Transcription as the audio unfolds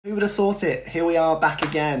Who would have thought it? Here we are back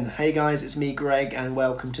again. Hey guys, it's me, Greg, and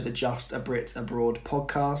welcome to the Just a Brit Abroad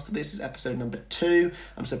podcast. This is episode number 2.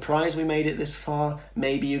 I'm surprised we made it this far.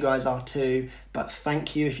 Maybe you guys are too, but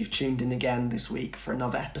thank you if you've tuned in again this week for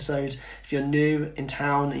another episode. If you're new in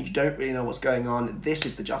town and you don't really know what's going on, this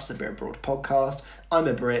is the Just a Brit Abroad podcast. I'm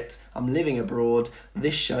a Brit, I'm living abroad.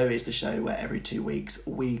 This show is the show where every 2 weeks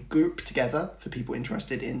we group together for people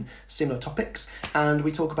interested in similar topics and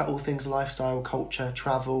we talk about all things lifestyle, culture,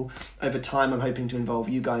 travel. Over time, I'm hoping to involve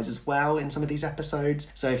you guys as well in some of these episodes.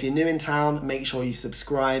 So if you're new in town, make sure you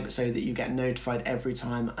subscribe so that you get notified every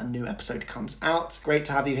time a new episode comes out. Great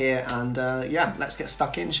to have you here and let's get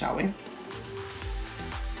stuck in, shall we?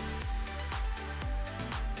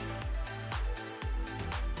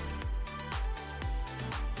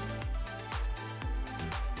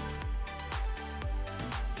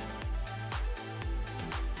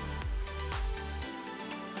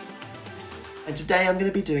 And today I'm going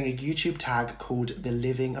to be doing a YouTube tag called the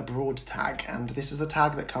Living Abroad tag, and this is the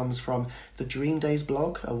tag that comes from the Dream Days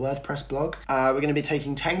blog, a WordPress blog. We're going to be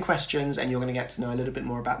taking 10 questions and you're going to get to know a little bit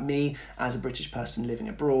more about me as a British person living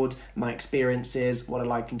abroad, my experiences, what I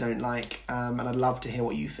like and don't like, and I'd love to hear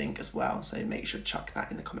what you think as well, so make sure to chuck that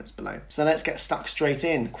in the comments below. So let's get stuck straight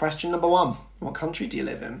in. Question number 1, what country do you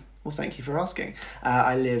live in? Well, thank you for asking.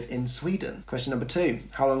 I live in Sweden. Question number 2,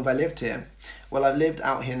 how long have I lived here? Well, I've lived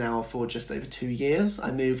out here now for just over 2 years.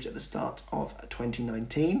 I moved at the start of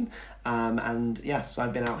 2019. So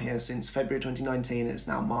I've been out here since February 2019. It's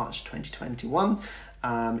now March 2021.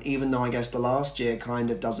 Even though I guess the last year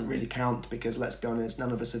kind of doesn't really count because, let's be honest,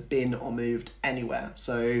 none of us have been or moved anywhere.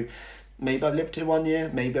 So maybe I've lived here 1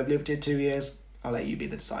 year, maybe I've lived here 2 years. I'll let you be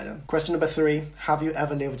the decider. Question number 3, have you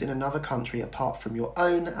ever lived in another country apart from your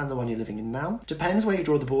own and the one you're living in now? Depends where you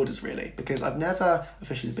draw the borders really, because I've never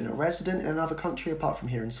officially been a resident in another country apart from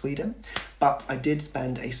here in Sweden, but I did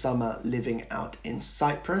spend a summer living out in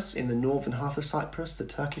Cyprus, in the northern half of Cyprus, the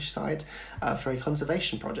Turkish side, for a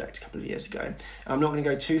conservation project a couple of years ago. And I'm not going to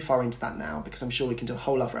go too far into that now because I'm sure we can do a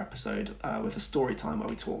whole other episode with a story time where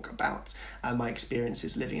we talk about my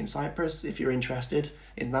experiences living in Cyprus. If you're interested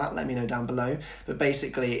in that, let me know down below. But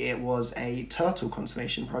basically it was a turtle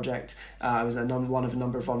conservation project. I was one of a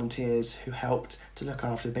number of volunteers who helped to look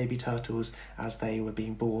after the baby turtles as they were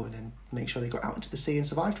being born and make sure they got out into the sea and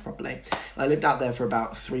survived properly. I lived out there for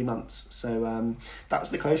about 3 months, so that's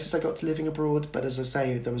the closest I got to living abroad, but as I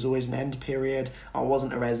say, there was always an end period. I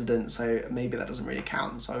wasn't a resident, so maybe that doesn't really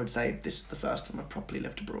count, so I would say this is the first time I've properly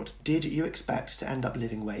lived abroad. Did you expect to end up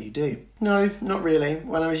living where you do? No, not really.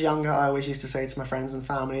 When I was younger, I always used to say to my friends and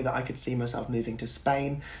family that I could see myself moving to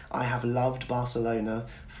Spain. I have loved Barcelona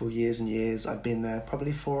for years and years. I've been there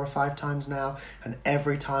probably 4 or 5 times now, and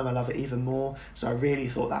every time I love it even more, so I really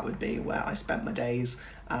thought that would be where I spent my days.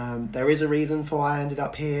 There is a reason for why I ended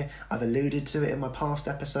up here. I've alluded to it in my past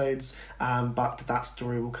episodes, but that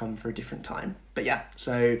story will come for a different time. But yeah,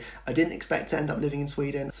 so I didn't expect to end up living in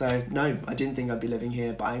Sweden. So no, I didn't think I'd be living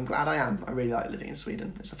here, but I'm glad I am. I really like living in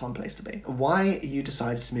Sweden. It's a fun place to be. Why you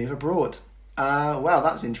decided to move abroad? Well,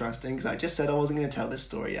 that's interesting because I just said I wasn't going to tell this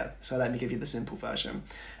story yet. So let me give you the simple version.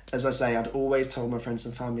 As I say, I'd always told my friends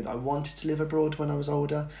and family that I wanted to live abroad when I was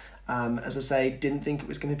older. As I say, didn't think it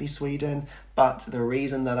was going to be Sweden, but the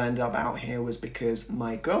reason that I ended up out here was because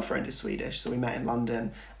my girlfriend is Swedish, so we met in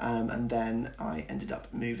London, and then I ended up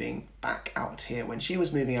moving back out here when she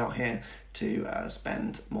was moving out here to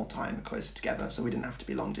spend more time closer together, so we didn't have to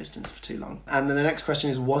be long distance for too long. And then the next question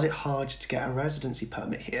is, was it hard to get a residency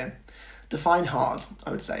permit here? Define hard,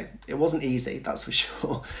 I would say. It wasn't easy, that's for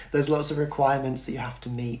sure. There's lots of requirements that you have to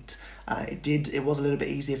meet. It was a little bit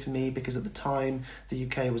easier for me because at the time the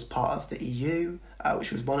UK was part of the EU,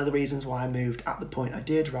 which was one of the reasons why I moved at the point I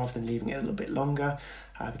did rather than leaving it a little bit longer,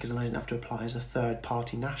 because then I didn't have to apply as a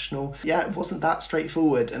third-party national. Yeah, it wasn't that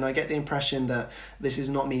straightforward, and I get the impression that this is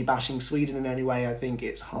not me bashing Sweden in any way. I think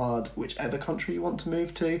it's hard whichever country you want to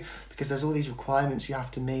move to because there's all these requirements you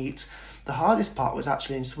have to meet. The hardest part was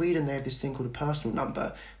actually in Sweden. They have this thing called a personal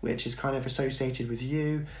number, which is kind of associated with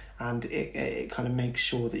you, and it kind of makes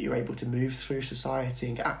sure that you're able to move through society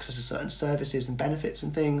and get access to certain services and benefits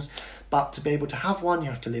and things. But to be able to have one, you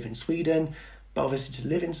have to live in Sweden. But obviously to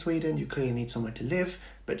live in Sweden, you clearly need somewhere to live.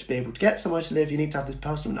 But to be able to get somewhere to live, you need to have this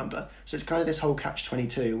personal number. So it's kind of this whole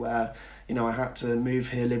catch-22 where, I had to move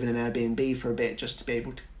here, live in an Airbnb for a bit just to be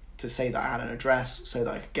able to say that I had an address so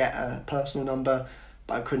that I could get a personal number.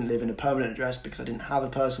 But I couldn't live in a permanent address because I didn't have a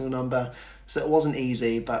personal number. So it wasn't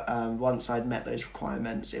easy, but once I'd met those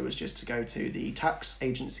requirements, it was just to go to the tax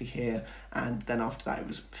agency here, and then after that it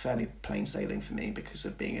was fairly plain sailing for me because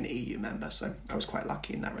of being an EU member, so I was quite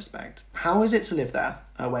lucky in that respect. How is it to live there,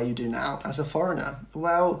 where you do now, as a foreigner?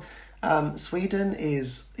 Well, Sweden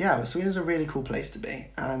is a really cool place to be,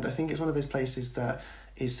 and I think it's one of those places that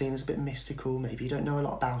is seen as a bit mystical. Maybe you don't know a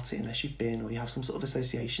lot about it unless you've been or you have some sort of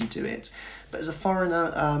association to it. But as a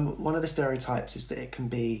foreigner, one of the stereotypes is that it can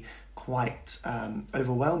be quite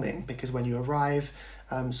overwhelming, because when you arrive,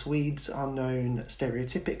 Swedes are known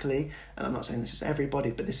stereotypically, and I'm not saying this is everybody,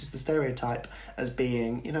 but this is the stereotype, as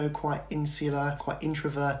being, you know, quite insular, quite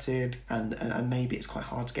introverted, and maybe it's quite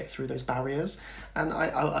hard to get through those barriers. And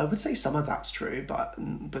I would say some of that's true, but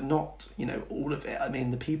not, you know, all of it. I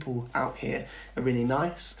mean, the people out here are really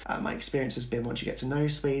nice. My experience has been, once you get to know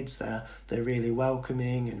Swedes, they're really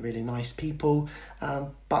welcoming and really nice people.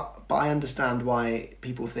 But I understand why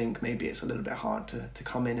people think maybe it's a little bit hard to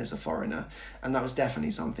come in as a foreigner, and that was definitely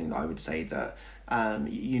something that I would say that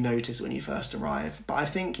you notice when you first arrive. But I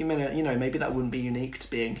think maybe that wouldn't be unique to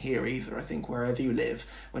being here either. I think wherever you live,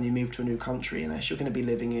 when you move to a new country, unless you're going to be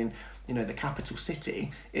living in, you know, the capital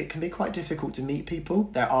city, it can be quite difficult to meet people.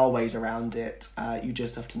 There are ways around it. You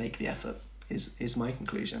just have to make the effort. Is my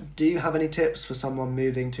conclusion. Do you have any tips for someone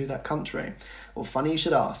moving to that country? Well, funny you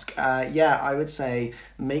should ask. I would say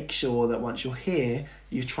make sure that once you're here,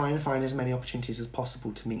 you try and find as many opportunities as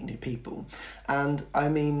possible to meet new people. And I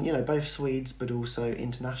mean, you know, both Swedes, but also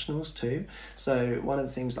internationals too. So one of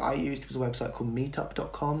the things that I used was a website called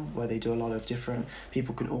meetup.com, where they do a lot of different,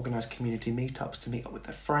 people can organise community meetups to meet up with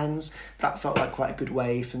their friends. That felt like quite a good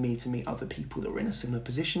way for me to meet other people that were in a similar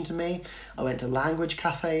position to me. I went to language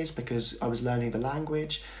cafes because I was learning the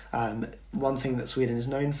language. One thing that Sweden is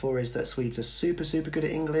known for is that Swedes are super, super good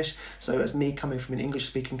at English. So as me coming from an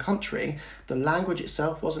English-speaking country, the language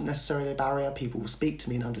itself wasn't necessarily a barrier. People will speak to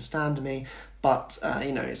me and understand me. But,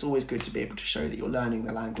 it's always good to be able to show that you're learning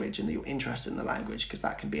the language and that you're interested in the language, because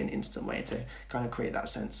that can be an instant way to kind of create that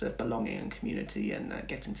sense of belonging and community and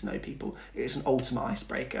getting to know people. It's an ultimate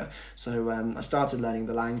icebreaker. So I started learning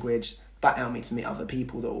the language. That helped me to meet other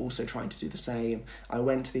people that were also trying to do the same. I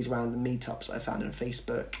went to these random meetups that I found on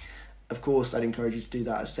Facebook. Of course, I'd encourage you to do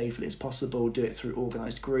that as safely as possible. Do it through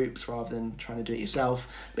organised groups rather than trying to do it yourself.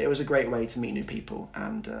 But it was a great way to meet new people.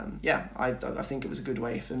 And I think it was a good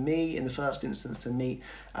way for me, in the first instance, to meet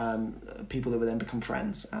people that would then become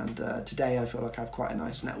friends. And today I feel like I have quite a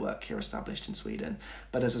nice network here established in Sweden.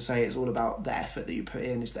 But as I say, it's all about the effort that you put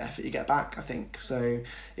in is the effort you get back, I think. So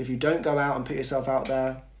if you don't go out and put yourself out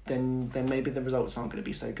there, then maybe the results aren't going to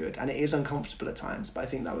be so good. And it is uncomfortable at times, but I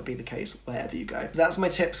think that would be the case wherever you go. That's my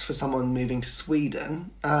tips for someone moving to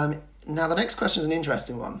Sweden. Now, the next question is an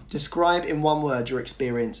interesting one. Describe in one word your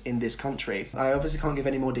experience in this country. I obviously can't give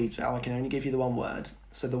any more detail. I can only give you the one word.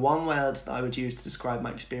 So the one word that I would use to describe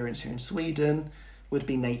my experience here in Sweden would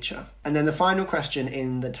be nature. And then the final question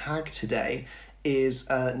in the tag today is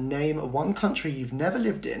name one country you've never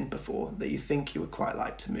lived in before that you think you would quite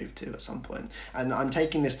like to move to at some point. And I'm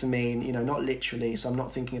taking this to mean, not literally, so I'm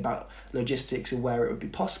not thinking about logistics and where it would be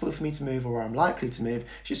possible for me to move or where I'm likely to move.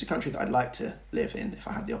 It's just a country that I'd like to live in if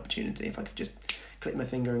I had the opportunity, if I could just click my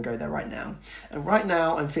finger and go there right now. And right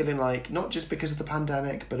now I'm feeling like, not just because of the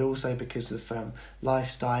pandemic, but also because of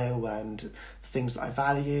lifestyle and things that I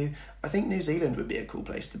value, I think New Zealand would be a cool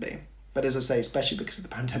place to be. But as I say, especially because of the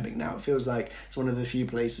pandemic now, it feels like it's one of the few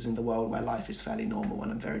places in the world where life is fairly normal,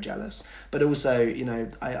 and I'm very jealous. But also,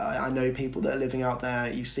 I know people that are living out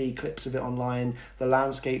there. You see clips of it online. The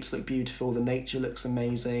landscapes look beautiful. The nature looks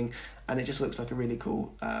amazing. And it just looks like a really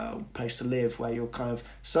cool place to live, where you're kind of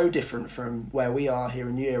so different from where we are here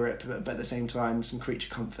in Europe, but at the same time, some creature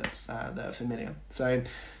comforts that are familiar. So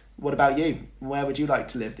what about you? Where would you like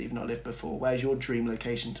to live that you've not lived before? Where's your dream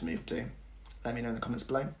location to move to? Let me know in the comments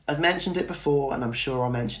below. I've mentioned it before, and I'm sure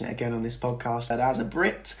I'll mention it again on this podcast, that as a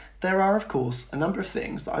Brit, there are, of course, a number of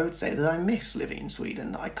things that I would say that I miss living in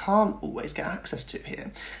Sweden that I can't always get access to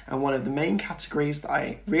here. And one of the main categories that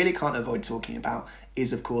I really can't avoid talking about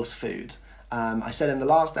is, of course, food. I said in the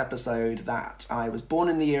last episode that I was born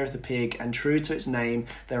in the year of the pig, and true to its name,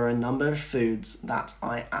 there are a number of foods that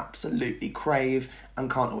I absolutely crave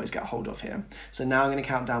and can't always get hold of here. So now I'm going to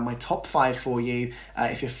count down my top 5 for you.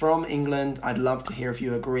 If you're from England, I'd love to hear if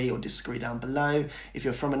you agree or disagree down below. If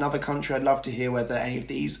you're from another country, I'd love to hear whether any of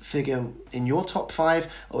these figure in your top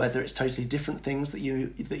 5, or whether it's totally different things that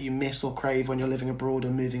you miss or crave when you're living abroad or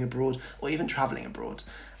moving abroad or even travelling abroad.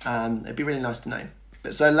 It'd be really nice to know.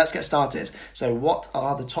 But so let's get started. So what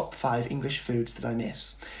are the top 5 English foods that I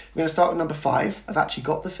miss? We're going to start with number 5. I've actually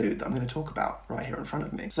got the food that I'm going to talk about right here in front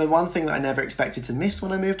of me. So one thing that I never expected to miss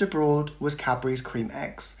when I moved abroad was Cadbury's cream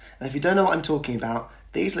eggs. And if you don't know what I'm talking about,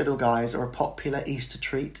 these little guys are a popular Easter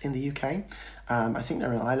treat in the UK. I think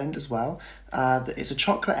they're in Ireland as well. It's a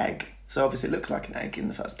chocolate egg. So obviously it looks like an egg in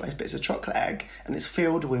the first place, but it's a chocolate egg and it's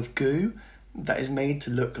filled with goo that is made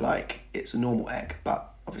to look like it's a normal egg,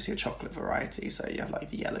 but obviously a chocolate variety. So you have like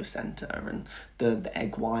the yellow centre and the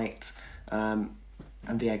egg white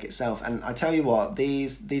and the egg itself. And I tell you what,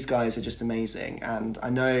 these guys are just amazing. And I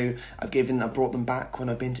know I brought them back when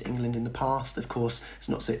I've been to England in the past. Of course, it's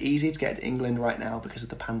not so easy to get to England right now because of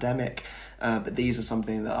the pandemic. But these are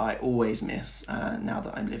something that I always miss now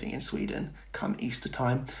that I'm living in Sweden come Easter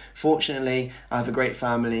time. Fortunately, I have a great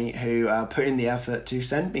family who put in the effort to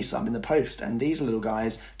send me some in the post. And these little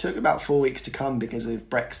guys took about 4 weeks to come because of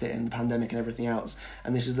Brexit and the pandemic and everything else.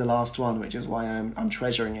 And this is the last one, which is why I'm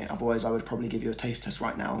treasuring it. Otherwise, I would probably give you a taste test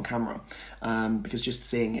right now on camera because just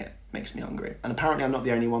seeing it makes me hungry. And apparently I'm not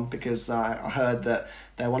the only one because I heard that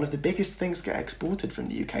they're one of the biggest things that get exported from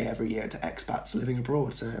the UK every year to expats living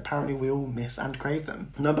abroad. So apparently we all miss and crave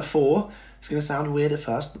them. Number 4, it's going to sound weird at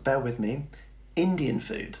first, but bear with me. Indian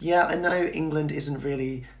food. Yeah, I know England isn't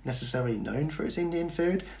really necessarily known for its Indian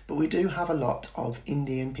food, but we do have a lot of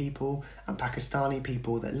Indian people and Pakistani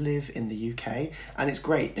people that live in the UK, and it's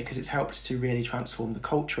great because it's helped to really transform the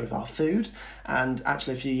culture of our food. And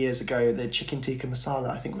actually a few years ago, the chicken tikka masala,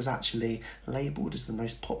 I think, was actually labelled as the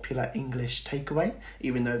most popular English takeaway,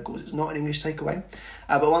 even though of course it's not an English takeaway.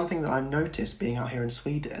 But one thing that I've noticed being out here in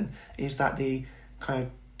Sweden is that the kind of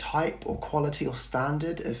type or quality or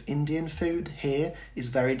standard of Indian food here is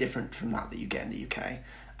very different from that you get in the UK.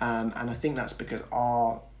 And I think that's because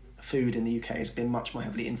our food in the UK has been much more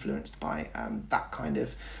heavily influenced by that kind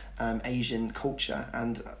of Asian culture.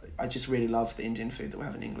 And I just really love the Indian food that we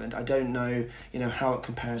have in England. I don't know, how it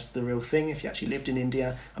compares to the real thing. If you actually lived in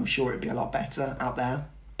India, I'm sure it'd be a lot better out there.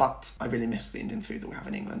 But I really miss the Indian food that we have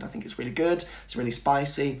in England. I think it's really good. It's really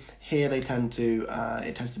spicy. Here it tends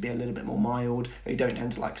to be a little bit more mild. They don't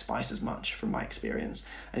tend to like spice as much from my experience.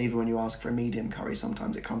 And even when you ask for a medium curry,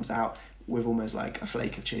 sometimes it comes out with almost like a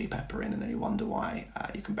flake of chili pepper in, and then you wonder why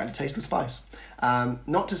you can barely taste the spice.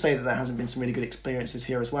 Not to say that there hasn't been some really good experiences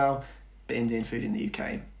here as well, but Indian food in the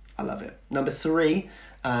UK, I love it. Number 3,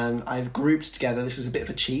 I've grouped together, this is a bit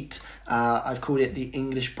of a cheat, I've called it the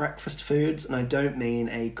English breakfast foods, and I don't mean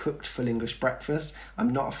a cooked full English breakfast.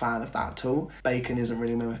 I'm not a fan of that at all. Bacon isn't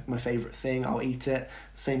really my favourite thing. I'll eat it.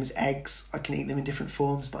 Same as eggs. I can eat them in different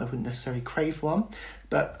forms, but I wouldn't necessarily crave one.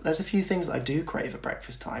 But there's a few things that I do crave at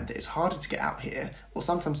breakfast time that it's harder to get out here, or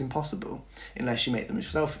sometimes impossible, unless you make them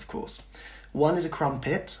yourself, of course. One is a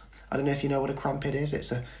crumpet. I don't know if you know what a crumpet is.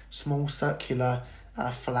 It's a small circular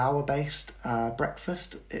flour-based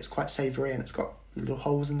breakfast. It's quite savoury and it's got little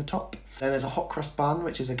holes in the top. Then there's a hot crust bun,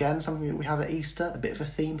 which is again something that we have at Easter, a bit of a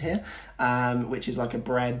theme here, which is like a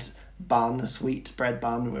bread bun, a sweet bread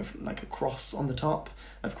bun with like a cross on the top,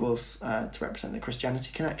 of course, to represent the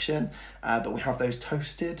Christianity connection. But we have those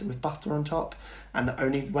toasted with butter on top, and the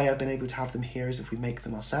only way I've been able to have them here is if we make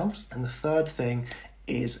them ourselves. And the third thing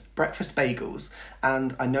is breakfast bagels,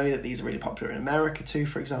 and I know that these are really popular in America too,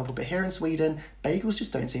 for example, but here in Sweden, bagels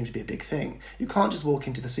just don't seem to be a big thing. You can't just walk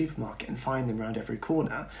into the supermarket and find them around every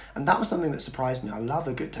corner, and that was something that surprised me. I love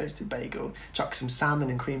a good toasted bagel. Chuck some salmon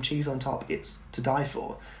and cream cheese on top, it's to die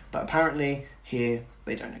for. But apparently here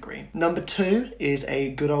they don't agree. Number 2 is a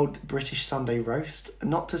good old British Sunday roast.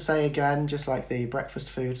 Not to say again, just like the breakfast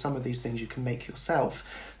food, some of these things you can make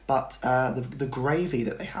yourself. But the gravy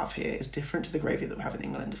that they have here is different to the gravy that we have in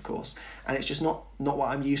England, of course. And it's just not what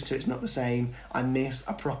I'm used to. It's not the same. I miss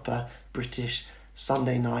a proper British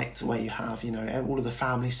Sunday night where you have, all of the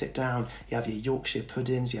family sit down. You have your Yorkshire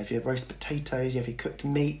puddings, you have your roast potatoes, you have your cooked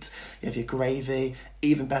meat, you have your gravy.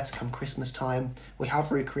 Even better come Christmas time. We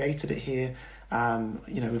have recreated it here,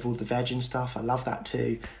 with all the veg and stuff. I love that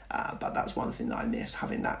too. But that's one thing that I miss,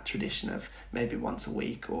 having that tradition of maybe once a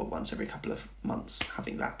week or once every couple of months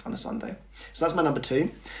having that on a Sunday. So that's my number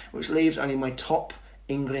 2, which leaves only my top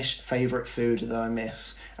English favourite food that I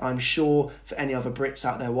miss. And I'm sure for any other Brits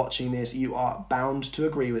out there watching this, you are bound to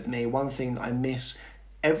agree with me. One thing that I miss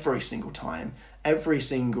every single time, every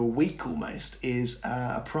single week almost, is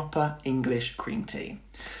a proper English cream tea.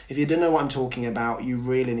 If you don't know what I'm talking about, you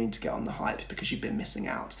really need to get on the hype because you've been missing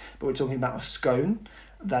out. But we're talking about a scone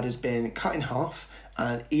that has been cut in half,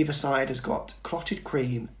 and either side has got clotted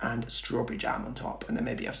cream and strawberry jam on top, and then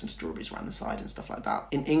maybe have some strawberries around the side and stuff like that.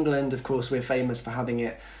 In England, of course, we're famous for having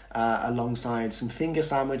it alongside some finger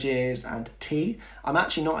sandwiches and tea. I'm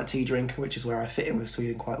actually not a tea drinker, which is where I fit in with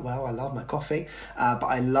Sweden quite well. I love my coffee, but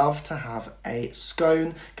I love to have a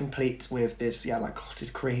scone complete with this, like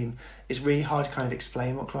clotted cream. It's really hard to kind of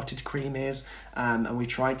explain what clotted cream is, and we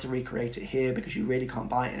tried to recreate it here because you really can't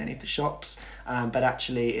buy it in any of the shops. But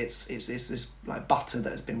actually, it's this like butter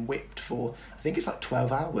that has been whipped for, I think it's like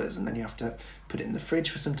 12 hours, and then you have to put it in the fridge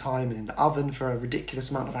for some time and in the oven for a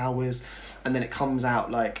ridiculous amount of hours, and then it comes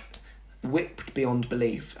out like whipped beyond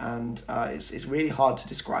belief, and it's really hard to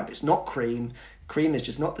describe. It's not cream. Cream is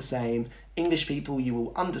just not the same. English people, you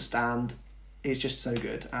will understand. It's just so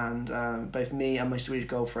good, and both me and my Swedish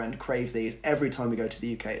girlfriend crave these every time we go to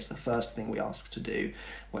the UK. It's the first thing we ask to do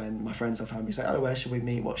when my friends or family say, "Oh, where should we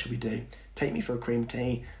meet? What should we do? Take me for a cream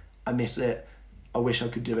tea." I miss it. I wish I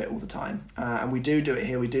could do it all the time. And we do it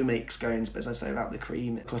here. We do make scones, but as I say about the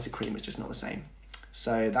cream, clotted cream is just not the same.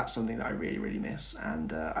 So that's something that I really, really miss.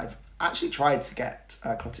 And I've actually tried to get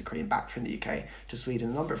clotted cream back from the UK to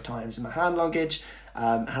Sweden a number of times in my hand luggage.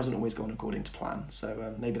 It hasn't always gone according to plan,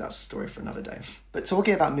 so maybe that's a story for another day. But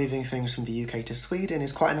talking about moving things from the UK to Sweden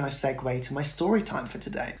is quite a nice segue to my story time for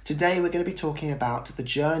today. Today we're going to be talking about the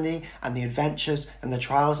journey and the adventures and the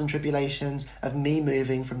trials and tribulations of me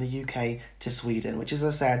moving from the UK to Sweden, which, as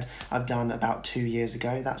I said, I've done about 2 years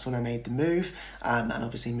ago. That's when I made the move, and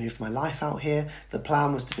obviously moved my life out here. The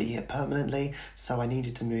plan was to be here permanently, so I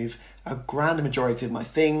needed to move a grand majority of my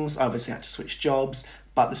things. I obviously had to switch jobs.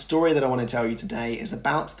 But the story that I want to tell you today is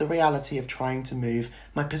about the reality of trying to move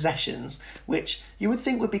my possessions, which you would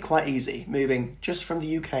think would be quite easy, moving just from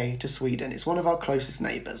the UK to Sweden. It's one of our closest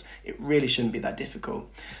neighbours. It really shouldn't be that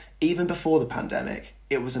difficult. Even before the pandemic,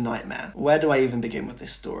 it was a nightmare. Where do I even begin with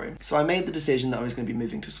this story? So I made the decision that I was going to be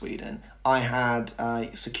moving to Sweden. I had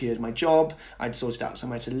secured my job, I'd sorted out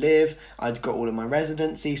somewhere to live, I'd got all of my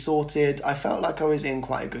residency sorted. I felt like I was in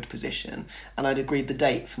quite a good position, and I'd agreed the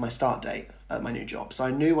date for my start date at my new job. So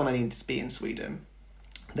I knew when I needed to be in Sweden.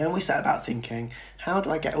 Then we set about thinking, how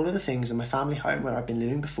do I get all of the things in my family home where I've been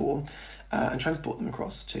living before and transport them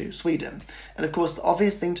across to Sweden? And of course, the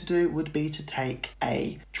obvious thing to do would be to take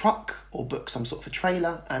a truck or book some sort of a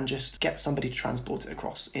trailer and just get somebody to transport it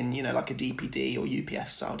across in, like a DPD or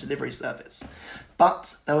UPS style delivery service.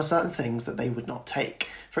 But there were certain things that they would not take.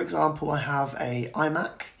 For example, I have a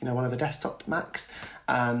iMac, one of the desktop Macs,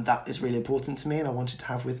 that is really important to me and I wanted to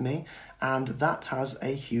have with me. And that has a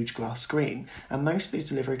huge glass screen. And most of these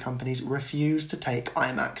delivery companies refuse to take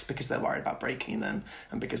iMacs because they're worried about breaking them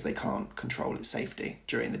and because they can't control its safety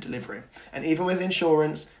during the delivery. And even with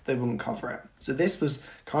insurance, they wouldn't cover it. So this was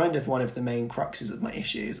kind of one of the main cruxes of my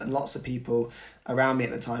issues, and lots of people around me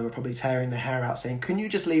at the time were probably tearing their hair out saying, "Can you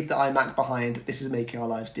just leave the iMac behind? This is making our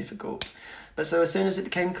lives difficult." But so as soon as it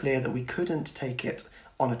became clear that we couldn't take it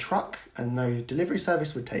on a truck and no delivery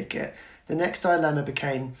service would take it, the next dilemma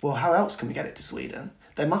became, well, how else can we get it to Sweden?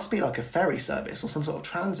 There must be like a ferry service or some sort of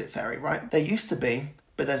transit ferry, right? There used to be,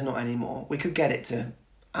 but there's not anymore. We could get it to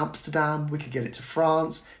Amsterdam, we could get it to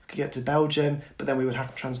France, we could get it to Belgium, but then we would have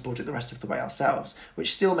to transport it the rest of the way ourselves,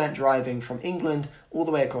 which still meant driving from England all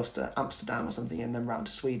the way across to Amsterdam or something and then round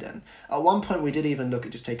to Sweden. At one point we did even look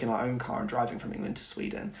at just taking our own car and driving from England to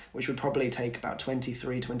Sweden, which would probably take about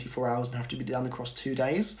 24 hours and have to be done across 2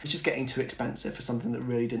 days. It's just getting too expensive for something that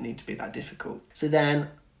really didn't need to be that difficult. So then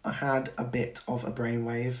I had a bit of a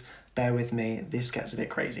brainwave. Bear with me, this gets a bit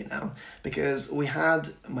crazy now, because we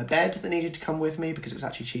had my bed that needed to come with me because it was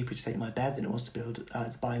actually cheaper to take my bed than it was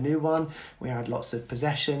to buy a new one. We had lots of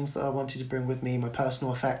possessions that I wanted to bring with me, my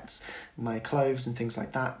personal effects, my clothes and things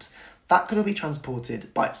like that. That could all be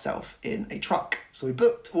transported by itself in a truck. So we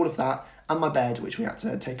booked all of that and my bed, which we had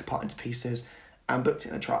to take apart into pieces, and booked it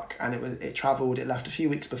in a truck, and it left a few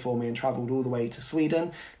weeks before me and travelled all the way to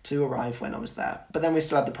Sweden to arrive when I was there. But then we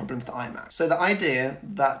still had the problem of the iMac. So the idea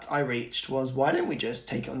that I reached was, why don't we just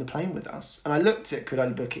take it on the plane with us? And I looked at, could I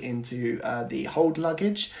book it into the hold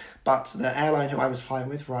luggage? But the airline who I was flying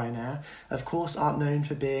with, Ryanair, of course aren't known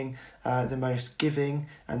for being the most giving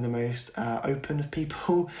and the most open of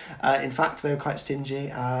people. In fact, they were quite stingy,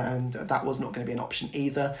 and that was not going to be an option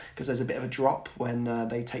either, because there's a bit of a drop when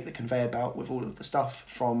they take the conveyor belt with all of the stuff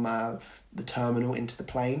from the terminal into the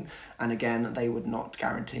plane. And again, they would not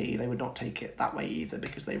take it that way either,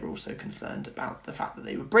 because they were also concerned about the fact that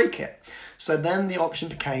they would break it. So then the option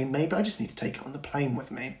became, maybe I just need to take it on the plane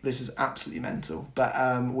with me. This is absolutely mental. But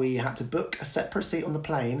we had to book a separate seat on the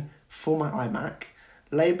plane for my iMac,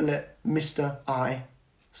 label it Mr. I,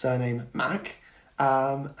 surname Mac,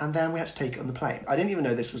 And then we had to take it on the plane. I didn't even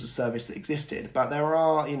know this was a service that existed, but there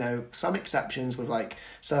are, some exceptions with like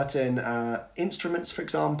certain instruments, for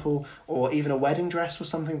example, or even a wedding dress was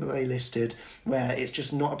something that they listed where it's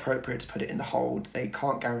just not appropriate to put it in the hold. They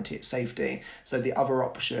can't guarantee its safety. So the other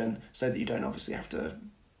option, so that you don't obviously have to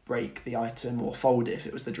break the item or fold it if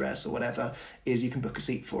it was the dress or whatever, is you can book a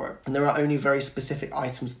seat for it. And there are only very specific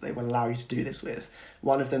items that they will allow you to do this with.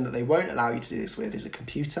 One of them that they won't allow you to do this with is a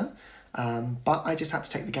computer. But I just had to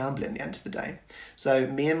take the gamble in the end of the day. So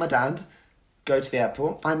me and my dad go to the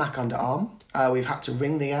airport, iMac under arm. We've had to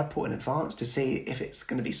ring the airport in advance to see if it's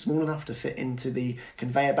going to be small enough to fit into the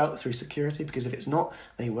conveyor belt through security, because if it's not,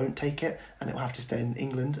 they won't take it and it will have to stay in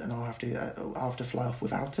England and I'll have to fly off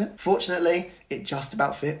without it. Fortunately, it just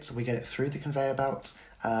about fits. So we get it through the conveyor belt.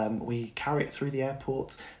 We carry it through the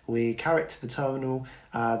airport. We carry it to the terminal.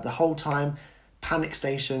 The whole time, panic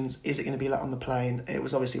stations, is it going to be let on the plane? It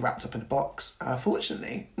was obviously wrapped up in a box.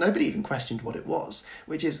 Fortunately, nobody even questioned what it was,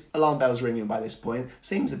 which is alarm bells ringing by this point.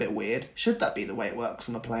 Seems a bit weird. Should that be the way it works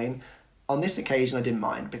on a plane? On this occasion, I didn't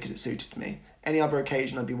mind because it suited me. Any other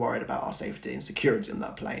occasion, I'd be worried about our safety and security on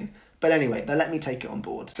that plane. But anyway, they let me take it on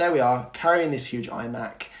board. There we are, carrying this huge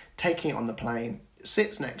iMac, taking it on the plane. It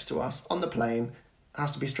sits next to us on the plane,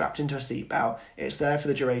 has to be strapped into a seatbelt. It's there for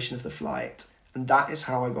the duration of the flight. And that is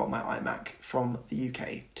how I got my iMac from the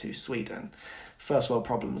UK to Sweden. First world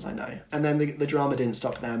problems, I know. And then the drama didn't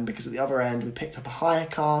stop then, because at the other end, we picked up a hire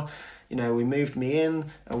car. We moved me in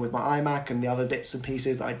with my iMac and the other bits and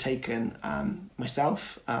pieces that I'd taken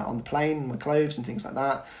myself on the plane, my clothes and things like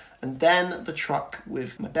that. And then the truck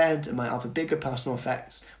with my bed and my other bigger personal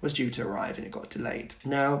effects was due to arrive and it got delayed.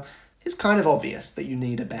 Now, it's kind of obvious that you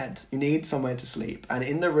need a bed. You need somewhere to sleep. And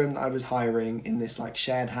in the room that I was hiring in this like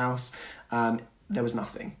shared house, there was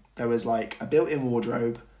nothing. There was like a built-in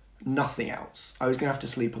wardrobe, nothing else. I was going to have to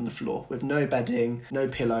sleep on the floor with no bedding, no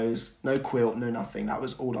pillows, no quilt, no nothing. That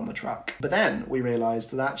was all on the truck. But then we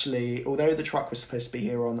realised that actually, although the truck was supposed to be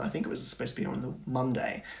here I think it was supposed to be here on the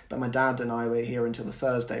Monday, but my dad and I were here until the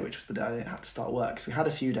Thursday, which was the day I had to start work. So we had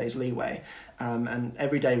a few days leeway. And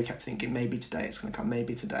every day we kept thinking, maybe today it's going to come,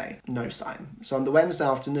 maybe today. No sign. So on the Wednesday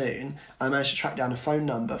afternoon, I managed to track down a phone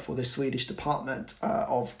number for the Swedish department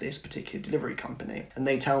of this particular delivery company. And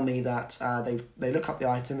they tell me that they look up the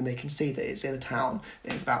item and they can see that it's in a town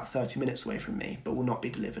that is about 30 minutes away from me, but will not be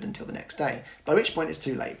delivered until the next day. By which point it's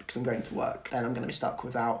too late because I'm going to work. Then I'm going to be stuck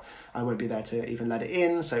I won't be there to even let it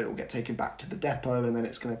in, so it will get taken back to the depot and then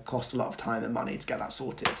it's going to cost a lot of time and money to get that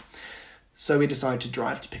sorted. So we decide to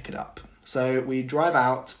drive to pick it up. So we drive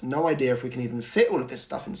out, no idea if we can even fit all of this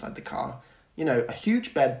stuff inside the car. A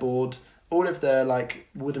huge bedboard, all of the like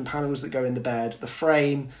wooden panels that go in the bed, the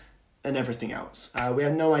frame, and everything else. We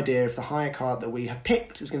have no idea if the hire car that we have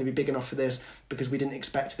picked is going to be big enough for this, because we didn't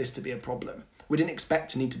expect this to be a problem. We didn't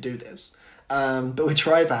expect to need to do this. But we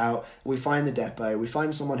drive out, we find the depot, we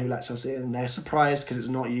find someone who lets us in. They're surprised because it's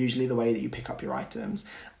not usually the way that you pick up your items.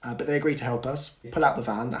 But they agree to help us. Pull out the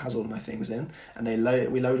van that has all of my things in, and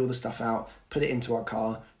we load all the stuff out, put it into our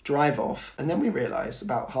car, drive off, and then we realise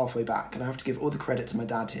about halfway back, and I have to give all the credit to my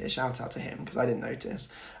dad here, shout out to him, because I didn't notice,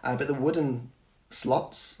 but the wooden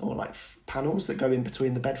slots or like panels that go in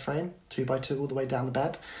between the bed frame, 2x2 all the way down the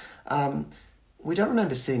bed, we don't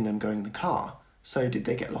remember seeing them going in the car. So did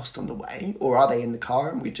they get lost on the way? Or are they in the car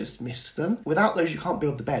and we just missed them? Without those, you can't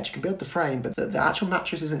build the bed. You can build the frame, but the actual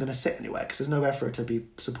mattress isn't going to sit anywhere because there's nowhere for it to be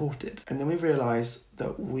supported. And then we realise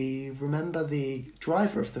that we remember the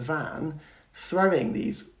driver of the van throwing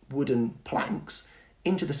these wooden planks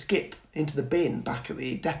into the skip, into the bin back at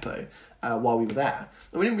the depot while we were there.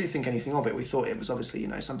 And we didn't really think anything of it. We thought it was obviously,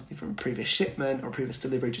 something from a previous shipment or a previous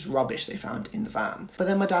delivery, just rubbish they found in the van. But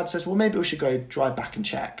then my dad says, well, maybe we should go drive back and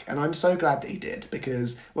check. And I'm so glad that he did,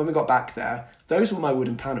 because when we got back there, those were my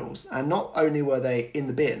wooden panels. And not only were they in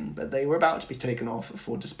the bin, but they were about to be taken off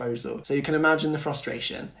for disposal. So you can imagine the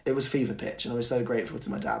frustration. It was fever pitch. And I was so grateful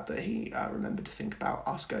to my dad that he remembered to think about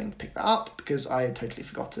us going to pick that up, because I had totally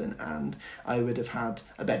forgotten and I would have had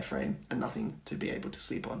a bed frame and nothing to be able to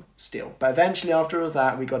sleep on still. But eventually, after all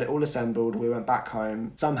that, we got it all assembled. We went back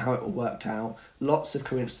home. Somehow it all worked out. Lots of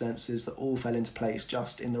coincidences that all fell into place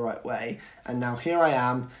just in the right way. And now here I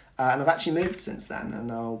am. And I've actually moved since then,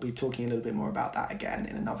 and I'll be talking a little bit more about that again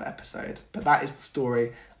in another episode. But that is the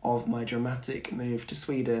story of my dramatic move to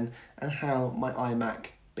Sweden and how my iMac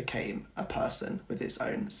became a person with its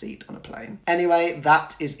own seat on a plane. Anyway,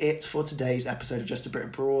 that is it for today's episode of Just a Brit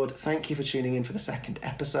Abroad. Thank you for tuning in for the second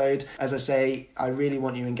episode. As I say, I really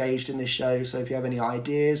want you engaged in this show, so if you have any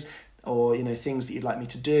ideas, or, you know, things that you'd like me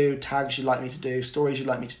to do, tags you'd like me to do, stories you'd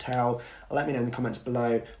like me to tell, let me know in the comments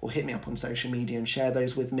below, or hit me up on social media and share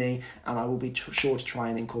those with me, and I will be sure to try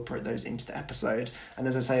and incorporate those into the episode. And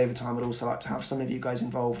as I say, over time I'd also like to have some of you guys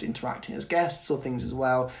involved interacting as guests or things as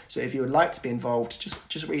well, so if you would like to be involved,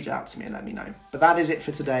 just reach out to me and let me know. But that is it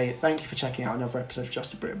for today. Thank you for checking out another episode of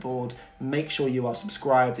Just a Brit Abroad. Make sure you are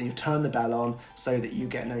subscribed and you turn the bell on so that you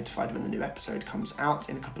get notified when the new episode comes out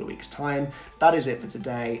in a couple of weeks' time. That is it for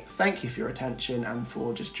today. Thank you for your attention and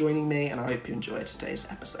for just joining me, and I hope you enjoyed today's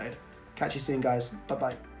episode. Catch you soon, guys.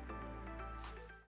 Bye-bye.